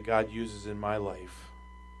men that God uses in my life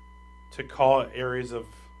to call areas of,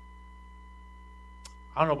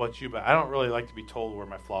 I don't know about you, but I don't really like to be told where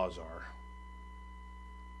my flaws are.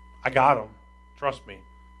 I got them. Trust me.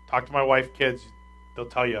 Talk to my wife, kids. They'll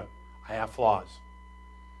tell you I have flaws.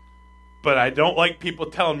 But I don't like people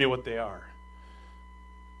telling me what they are.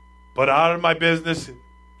 But out of my business,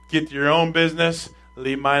 get to your own business,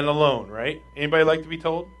 leave mine alone, right? Anybody like to be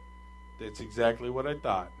told? That's exactly what I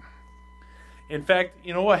thought. In fact,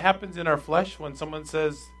 you know what happens in our flesh when someone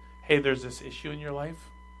says, hey, there's this issue in your life?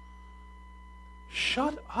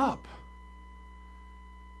 Shut up.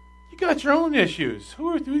 You got your own issues.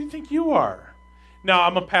 Who do you think you are? Now,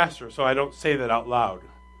 I'm a pastor, so I don't say that out loud.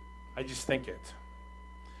 I just think it.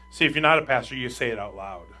 See, if you're not a pastor, you say it out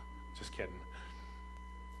loud. Just kidding.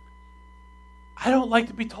 I don't like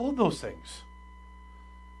to be told those things.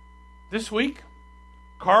 This week,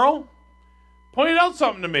 Carl pointed out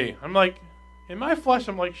something to me. I'm like, in my flesh,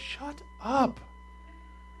 I'm like, shut up.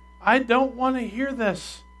 I don't want to hear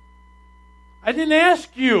this. I didn't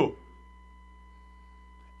ask you.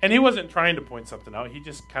 And he wasn't trying to point something out. He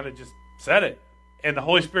just kind of just said it. And the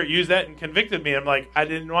Holy Spirit used that and convicted me. I'm like, I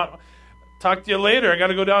didn't want to talk to you later. I got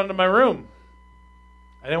to go down to my room.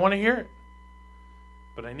 I didn't want to hear it.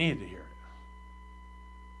 But I needed to hear it.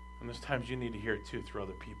 And there's times you need to hear it too through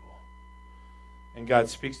other people. And God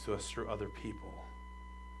speaks to us through other people.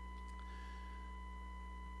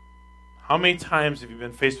 How many times have you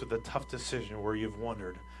been faced with a tough decision where you've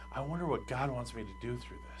wondered, I wonder what God wants me to do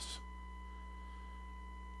through this?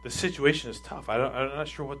 The situation is tough. I'm not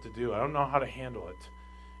sure what to do. I don't know how to handle it.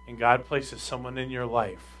 And God places someone in your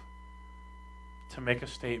life to make a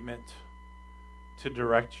statement, to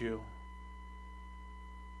direct you,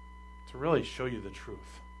 to really show you the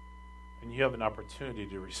truth. And you have an opportunity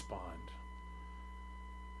to respond.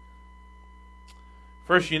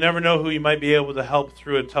 First, you never know who you might be able to help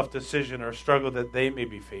through a tough decision or struggle that they may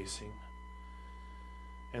be facing.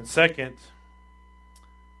 And second,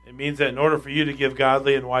 it means that in order for you to give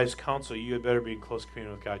godly and wise counsel, you had better be in close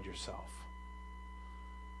communion with God yourself.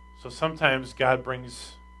 So sometimes God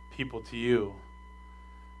brings people to you,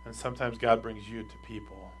 and sometimes God brings you to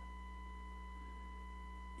people.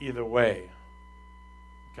 Either way,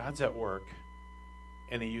 God's at work,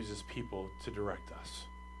 and He uses people to direct us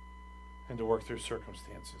and to work through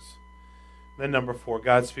circumstances. Then number 4,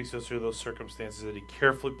 God speaks to us through those circumstances that He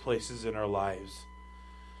carefully places in our lives.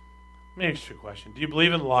 Let me ask you a question. Do you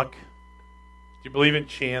believe in luck? Do you believe in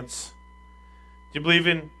chance? Do you believe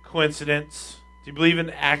in coincidence? Do you believe in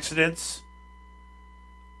accidents?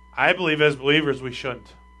 I believe as believers we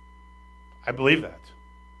shouldn't. I believe that.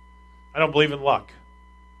 I don't believe in luck.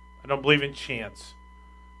 I don't believe in chance.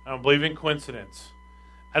 I don't believe in coincidence.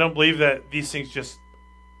 I don't believe that these things just,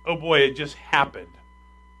 oh boy, it just happened.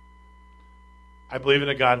 I believe in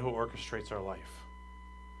a God who orchestrates our life.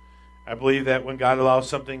 I believe that when God allows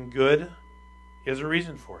something good, He has a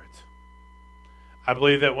reason for it. I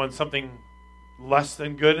believe that when something less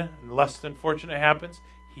than good and less than fortunate happens,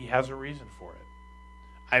 He has a reason for it.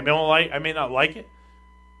 I may not like it,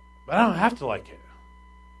 but I don't have to like it.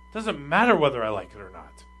 It doesn't matter whether I like it or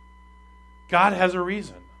not. God has a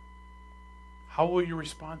reason. How will you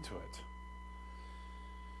respond to it?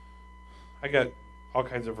 I got all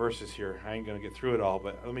kinds of verses here. I ain't going to get through it all,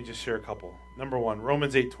 but let me just share a couple. Number 1,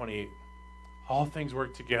 Romans 8:28. All things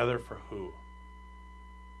work together for who?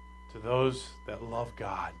 To those that love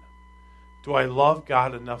God. Do I love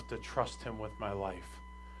God enough to trust him with my life?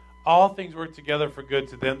 All things work together for good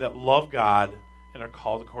to them that love God and are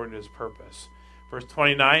called according to his purpose. Verse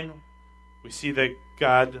 29, we see that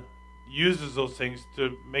God uses those things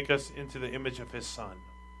to make us into the image of his Son.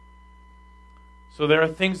 So there are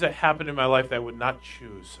things that happen in my life that I would not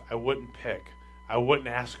choose. I wouldn't pick. I wouldn't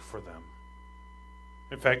ask for them.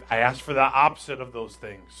 In fact, I ask for the opposite of those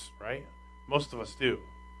things, right? Most of us do.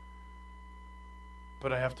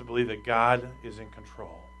 But I have to believe that God is in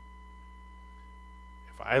control.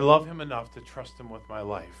 If I love him enough to trust him with my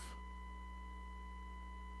life,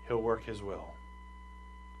 he'll work his will.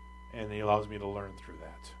 And he allows me to learn through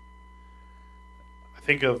that. I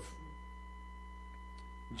think of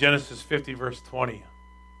Genesis 50, verse 20.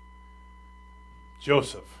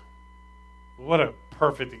 Joseph. What a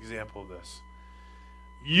perfect example of this.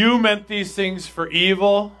 You meant these things for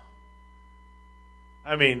evil.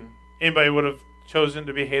 I mean, anybody would have chosen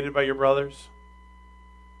to be hated by your brothers?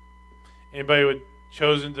 Anybody would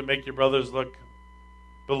chosen to make your brothers look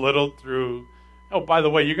belittled through, oh, by the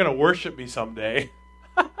way, you're going to worship me someday.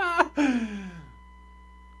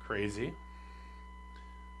 Crazy.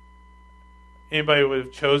 Anybody would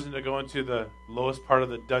have chosen to go into the lowest part of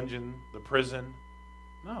the dungeon, the prison?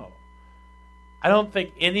 No. I don't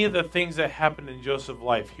think any of the things that happened in Joseph's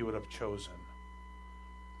life he would have chosen.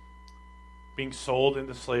 Being sold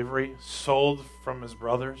into slavery, sold from his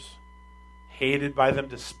brothers, hated by them,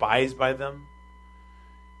 despised by them.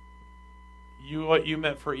 What you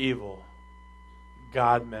meant for evil,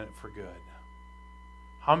 God meant it for good.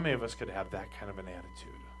 How many of us could have that kind of an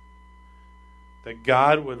attitude? That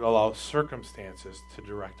God would allow circumstances to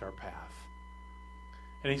direct our path.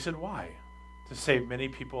 And he said, why? To save many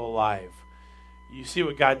people alive. You see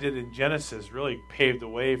what God did in Genesis really paved the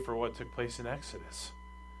way for what took place in Exodus.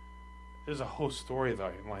 There's a whole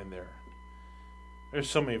storyline there. There's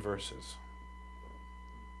so many verses.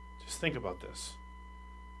 Just think about this.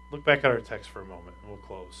 Look back at our text for a moment and we'll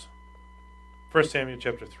close. 1 Samuel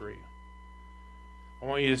chapter 3. I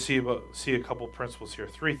want you to see a couple principles here.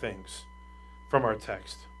 3 things from our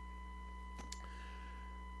text.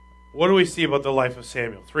 What do we see about the life of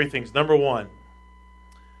Samuel? 3 things. Number 1,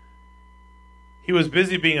 he was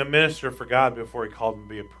busy being a minister for God before he called him to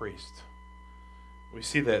be a priest. We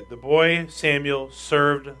see that the boy Samuel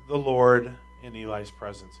served the Lord in Eli's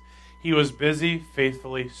presence. He was busy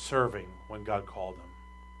faithfully serving when God called him.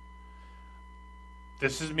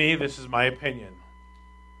 This is me. This is my opinion.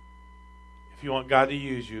 If you want God to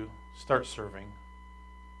use you, start serving.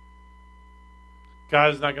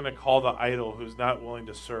 God is not going to call the idol who's not willing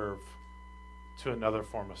to serve to another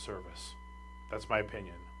form of service. That's my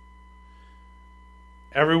opinion.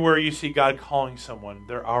 Everywhere you see God calling someone,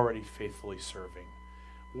 they're already faithfully serving.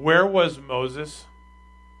 Where was Moses?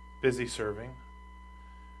 Busy serving.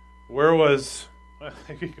 Where was,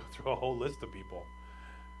 you could go through a whole list of people.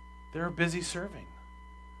 They're busy serving.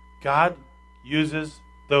 God uses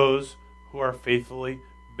those who are faithfully,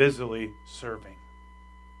 busily serving.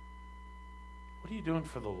 What are you doing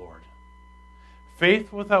for the Lord?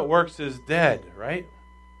 Faith without works is dead, right?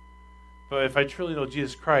 But if I truly know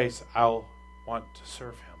Jesus Christ, I'll want to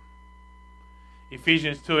serve him.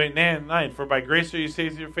 Ephesians 2:8-9, for by grace are you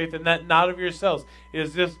saved through your faith, and that not of yourselves. It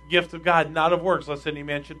is this gift of God, not of works, lest any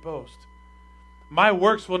man should boast. My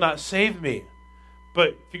works will not save me. But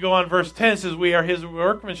if you go on verse 10, it says, we are his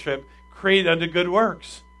workmanship, created unto good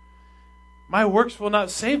works. My works will not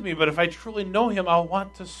save me, but if I truly know him, I'll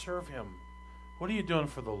want to serve him. What are you doing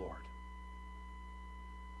for the Lord?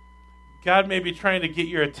 God may be trying to get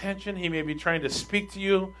your attention. He may be trying to speak to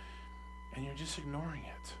you, and you're just ignoring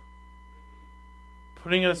it.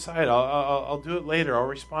 Putting it aside. I'll do it later. I'll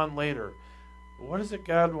respond later. What is it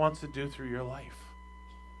God wants to do through your life?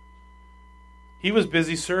 He was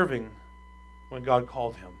busy serving when God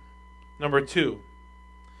called him. Number 2,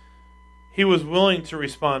 he was willing to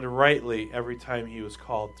respond rightly every time he was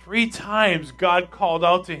called. 3 times God called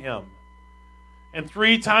out to him. And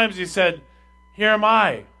 3 times he said, here am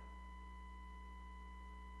I.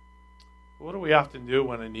 What do we often do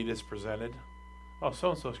when a need is presented? Oh,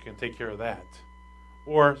 so-and-so can take care of that.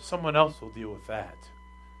 Or someone else will deal with that.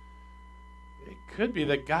 It could be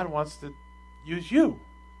that God wants to use you,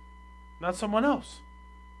 not someone else.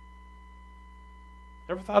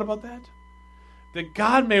 Ever thought about that? That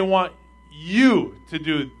God may want you to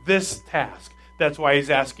do this task. That's why he's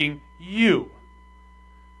asking you,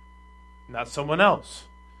 not someone else.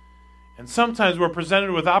 And sometimes we're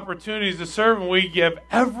presented with opportunities to serve, and we give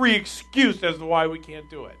every excuse as to why we can't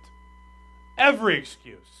do it. Every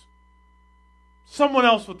excuse. Someone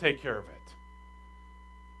else will take care of it.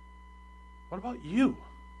 What about you?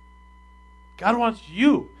 God wants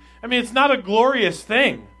you. I mean, it's not a glorious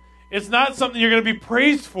thing. It's not something you're going to be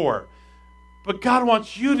praised for. But God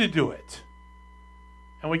wants you to do it.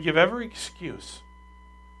 And we give every excuse.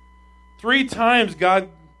 3 times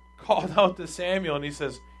God called out to Samuel, and he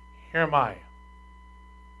says, "Here am I."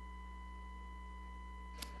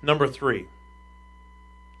 Number 3.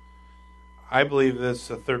 I believe this,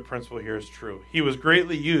 the third principle here is true. He was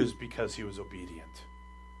greatly used because he was obedient.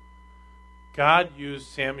 God used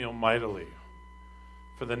Samuel mightily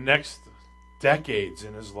for the next decades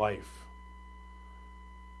in his life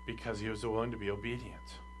because he was willing to be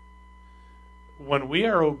obedient. When we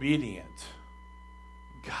are obedient,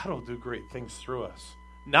 God will do great things through us.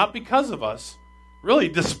 Not because of us, really,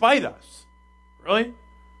 despite us. Really?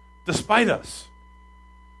 Despite us.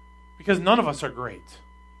 Because none of us are great.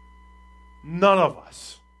 None of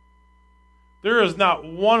us. There is not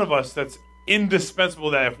one of us that's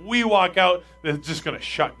indispensable that if we walk out, that it's just going to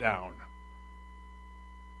shut down.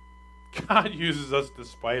 God uses us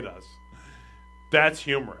despite us. That's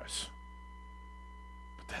humorous.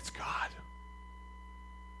 But that's God.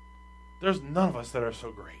 There's none of us that are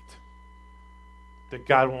so great that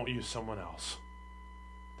God won't use someone else.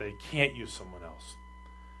 That he can't use someone else.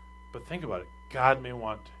 But think about it. God may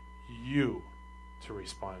want you to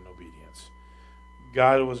respond in obedience.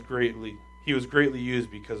 He was greatly used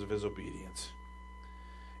because of his obedience.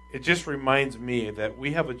 It just reminds me that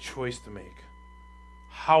we have a choice to make.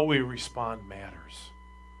 How we respond matters.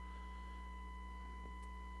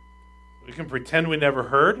 We can pretend we never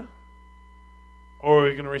heard, or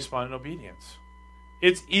we can respond in obedience.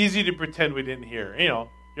 It's easy to pretend we didn't hear. You know,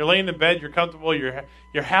 you're laying in bed, you're comfortable, you're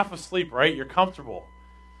half asleep, right? You're comfortable.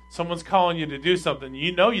 Someone's calling you to do something.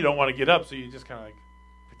 You know you don't want to get up, so you just kind of like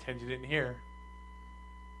pretend you didn't hear.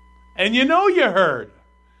 And you know you heard.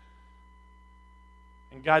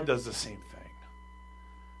 And God does the same thing.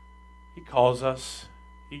 He calls us.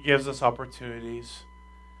 He gives us opportunities.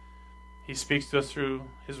 He speaks to us through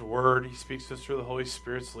his word. He speaks to us through the Holy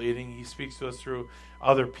Spirit's leading. He speaks to us through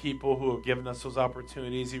other people who have given us those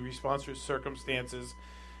opportunities. He responds through circumstances,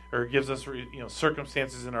 or gives us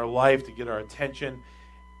circumstances in our life to get our attention.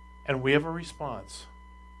 And we have a response.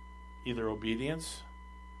 Either obedience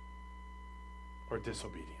or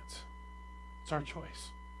disobedience. It's our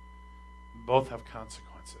choice. Both have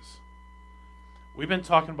consequences. We've been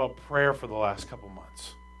talking about prayer for the last couple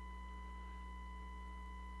months.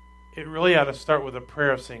 It really ought to start with a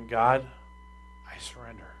prayer of saying, God, I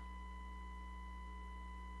surrender.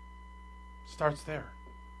 Starts there.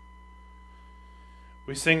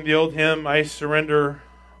 We sing the old hymn, I surrender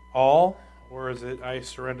all, or is it I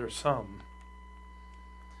surrender some?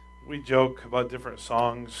 We joke about different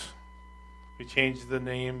songs. We change the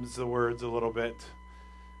names, the words a little bit.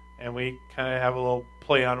 And we kind of have a little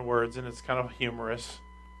play on words, and it's kind of humorous.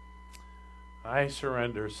 I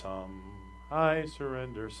surrender some. I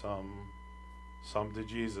surrender some. Some to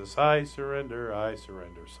Jesus. I surrender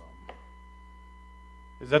some.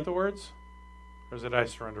 Is that the words? Or is it I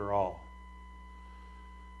surrender all?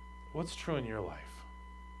 What's true in your life?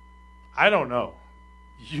 I don't know.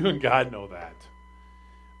 You and God know that.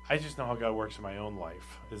 I just know how God works in my own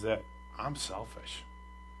life. Is that I'm selfish.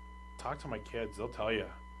 Talk to my kids. They'll tell you.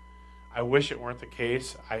 I wish it weren't the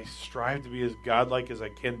case. I strive to be as godlike as I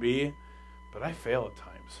can be, but I fail at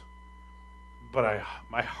times. But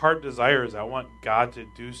my heart desires, I want God to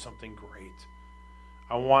do something great.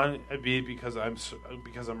 I want it to be because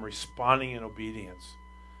I'm responding in obedience.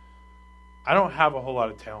 I don't have a whole lot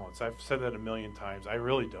of talents. I've said that a million times. I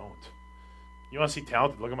really don't. You want to see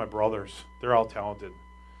talented? Look at my brothers. They're all talented.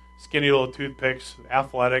 Skinny little toothpicks,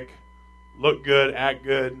 athletic, look good, act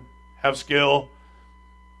good, have skill.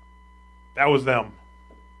 That was them.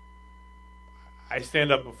 I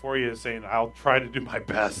stand up before you saying, I'll try to do my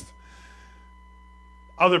best.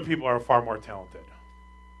 Other people are far more talented.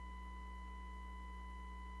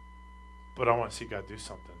 But I want to see God do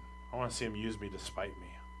something. I want to see him use me despite me.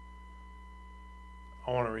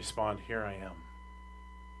 I want to respond, here I am.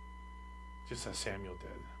 Just as Samuel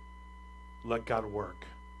did. Let God work.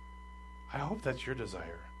 I hope that's your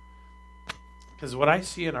desire. Because what I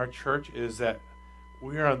see in our church is that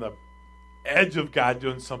we are on the edge of God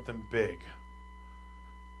doing something big.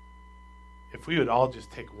 If we would all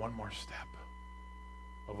just take one more step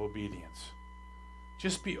of obedience.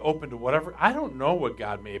 Just be open to whatever. I don't know what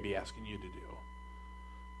God may be asking you to do.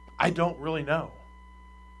 I don't really know.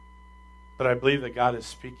 But I believe that God is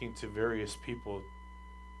speaking to various people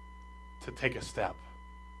to take a step.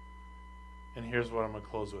 And here's what I'm going to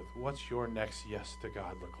close with. What's your next yes to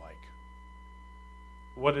God look like?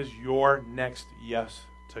 What does your next yes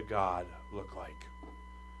to God look like?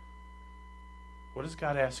 What is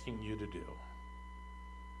God asking you to do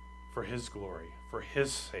for His glory, for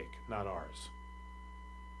His sake, not ours?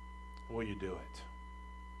 Will you do it?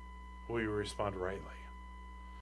 Will you respond rightly?